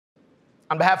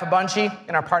On behalf of Bungie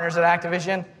and our partners at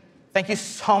Activision, thank you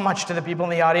so much to the people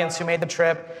in the audience who made the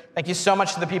trip. Thank you so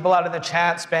much to the people out in the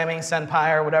chat spamming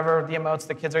Senpai or whatever the emotes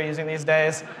the kids are using these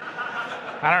days.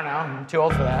 I don't know, I'm too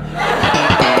old for that.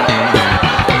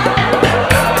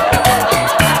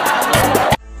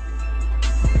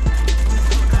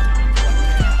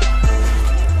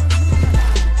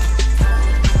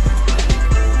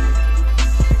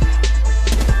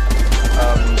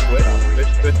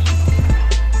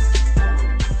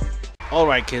 All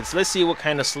right, kids, let's see what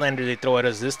kind of slander they throw at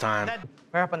us this time.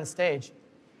 We're up on the stage.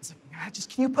 It's like, just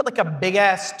can you put like a big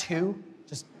ass 2?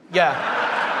 Just,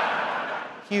 yeah.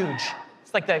 Huge.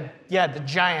 It's like the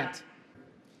giant.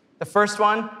 The first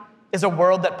one is a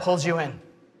world that pulls you in.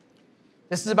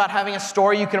 This is about having a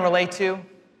story you can relate to.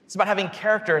 It's about having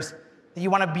characters that you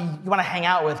want to hang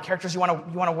out with, characters you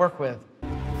want to work with.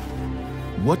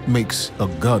 What makes a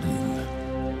guardian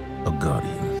a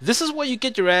guardian? This is where you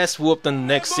get your ass whooped in the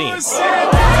next scene.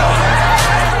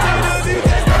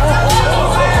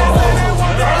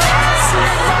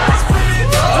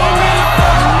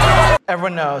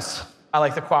 Everyone knows I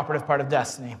like the cooperative part of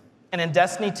Destiny. And in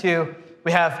Destiny 2,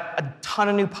 we have a ton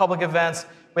of new public events,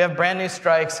 we have brand new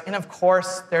strikes, and of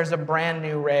course, there's a brand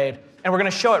new raid. And we're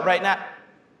gonna show it right now.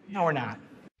 No, we're not.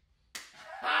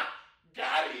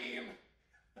 Got him.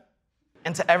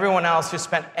 And to everyone else who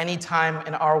spent any time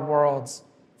in our worlds,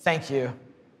 thank you.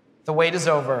 The wait is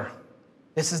over.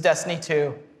 This is Destiny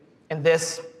 2, and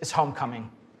this is Homecoming.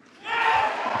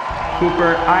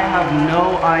 Cooper, I have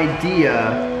no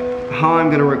idea how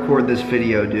I'm gonna record this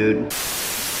video, dude.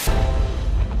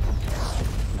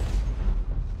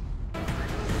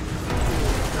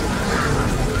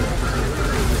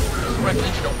 Red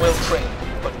Legion are well trained,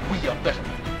 but we are better.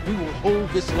 We will hold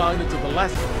this line until the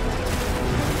last.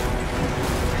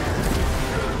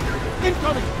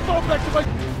 Incoming! Fall back to my.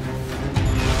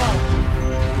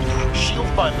 Shield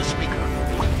find the speaker.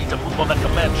 We need to move on that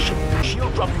command ship.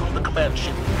 Shield drop you on the command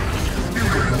ship.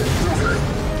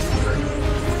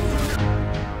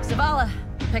 Zavala,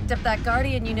 picked up that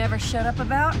Guardian you never showed up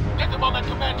about? Get them on that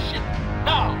command ship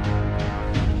now!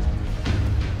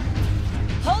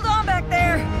 Hold on back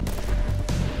there!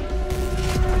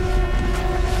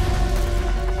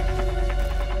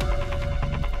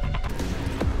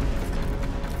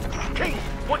 King,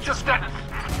 what's your status?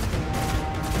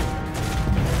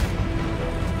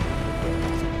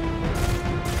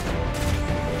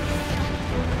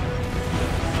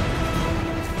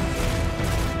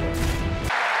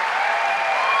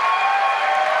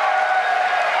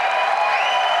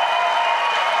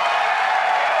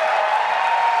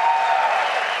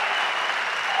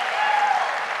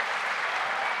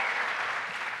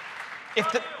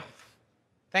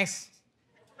 Thanks.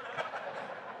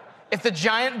 If the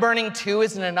giant burning 2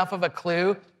 isn't enough of a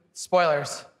clue,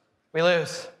 spoilers, we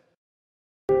lose.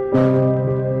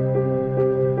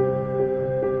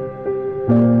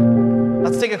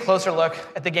 Let's take a closer look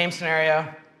at the game scenario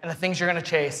and the things you're gonna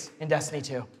chase in Destiny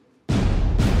 2.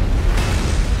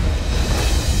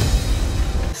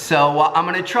 So I'm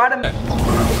gonna try to make it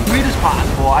as brief as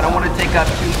possible. I don't want to take up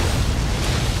too much.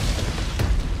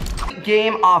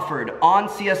 Game offered on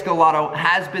CSGO Lotto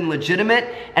has been legitimate,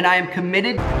 and I am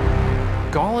committed.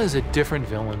 Gall is a different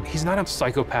villain. He's not a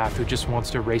psychopath who just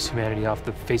wants to erase humanity off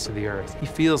the face of the earth. He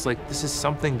feels like this is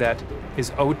something that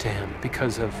is owed to him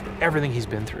because of everything he's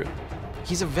been through.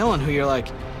 He's a villain who you're like,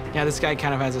 yeah, this guy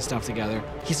kind of has his stuff together.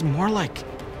 He's more like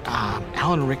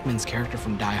Alan Rickman's character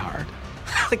from Die Hard.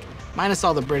 Like, minus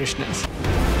all the Britishness.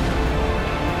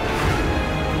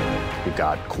 We've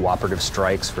got cooperative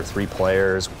strikes for 3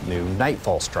 players, new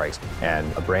Nightfall strikes, and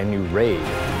a brand new raid.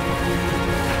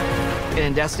 And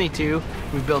in Destiny 2,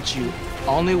 we've built you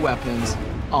all new weapons,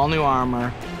 all new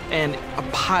armor, and a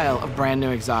pile of brand new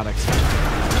exotics.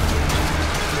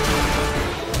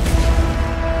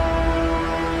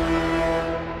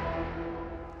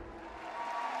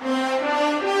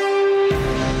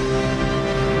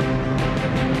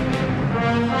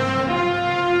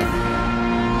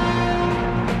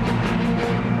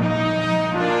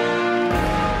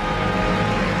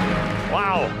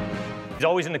 He's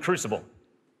always in the Crucible.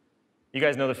 You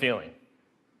guys know the feeling.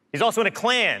 He's also in a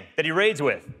clan that he raids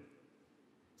with. So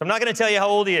I'm not going to tell you how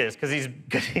old he is, because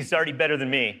he's already better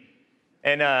than me.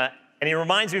 And he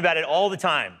reminds me about it all the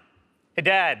time. Hey,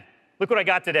 Dad, look what I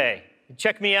got today.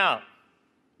 Check me out.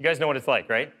 You guys know what it's like,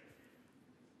 right?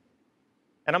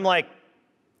 And I'm like,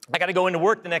 I got to go into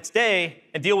work the next day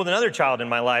and deal with another child in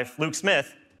my life, Luke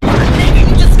Smith.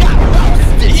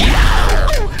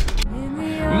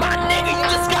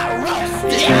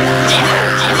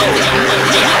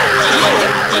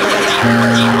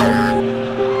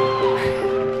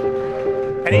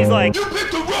 And he's like, You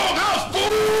picked the wrong house,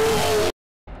 fool!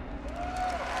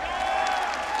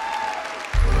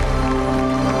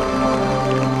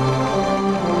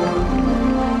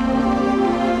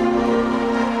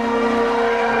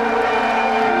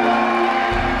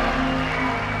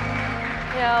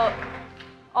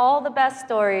 All the best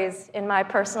stories in my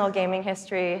personal gaming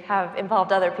history have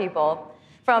involved other people.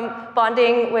 From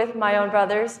bonding with my own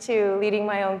brothers to leading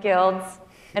my own guilds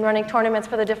and running tournaments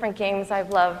for the different games I've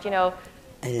loved. You know,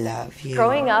 I love you.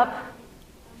 Growing up,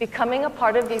 becoming a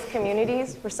part of these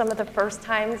communities were some of the first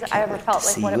times I ever felt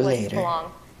like what it was to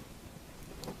belong.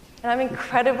 And I'm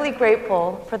incredibly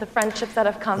grateful for the friendships that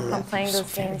have come from playing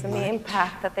those games and the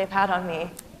impact that they've had on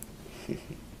me. You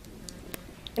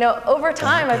know, over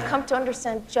time, I've come to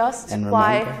understand just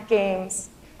why games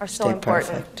are so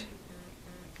important.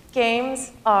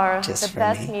 Games are the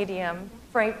best medium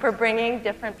for bringing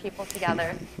different people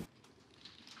together.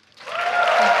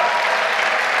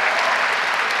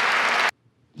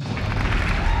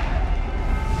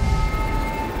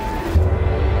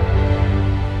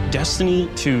 Destiny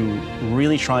 2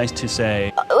 really tries to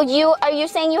say... Are you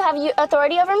saying you have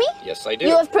authority over me? Yes, I do.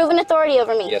 You have proven authority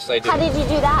over me? Yes, I do. How did you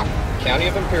do that? County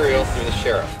of Imperial through the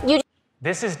sheriff.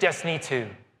 This is Destiny 2.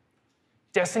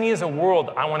 Destiny is a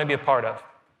world I want to be a part of,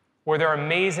 where there are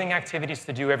amazing activities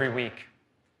to do every week,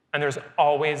 and there's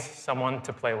always someone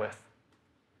to play with.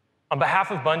 On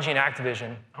behalf of Bungie and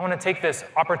Activision, I want to take this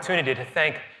opportunity to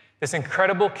thank this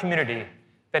incredible community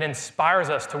that inspires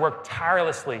us to work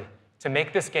tirelessly to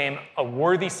make this game a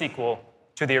worthy sequel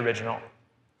to the original.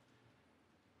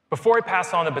 Before I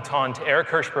pass on the baton to Eric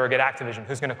Hirschberg at Activision,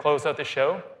 who's going to close out the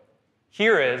show,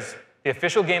 here is the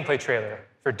official gameplay trailer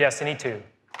for Destiny 2.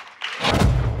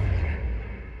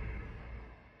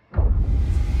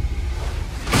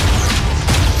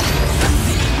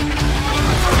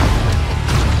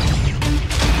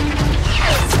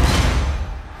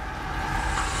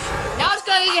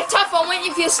 Get tough on when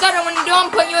you feel stutter when you do. I'm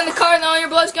putting you in the car and all your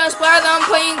blood's gonna splatter. Then I'm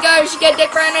putting you in gutters. You get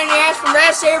dick right in your ass from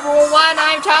red saber worldwide. And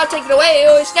I'm child, take it away, it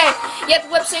always stay. You have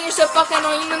to lip sing yourself fucking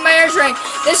on you make my ears ring.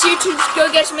 This YouTube skill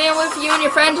gets man with you and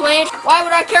your friends Lane. Why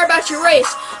would I care about your race?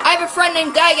 I have a friend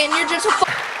named Dagon and you're just a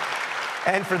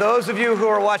And for those of you who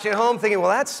are watching at home thinking,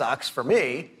 well, that sucks for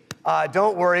me,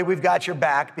 don't worry, we've got your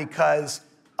back because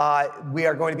we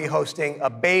are going to be hosting a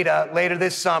beta later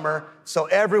this summer, so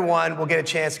everyone will get a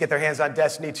chance to get their hands on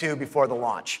Destiny 2 before the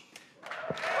launch.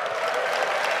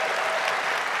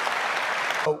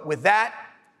 So with that,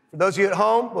 for those of you at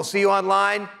home, we'll see you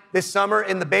online this summer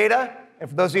in the beta. And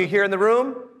for those of you here in the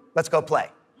room, let's go play.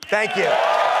 Thank you.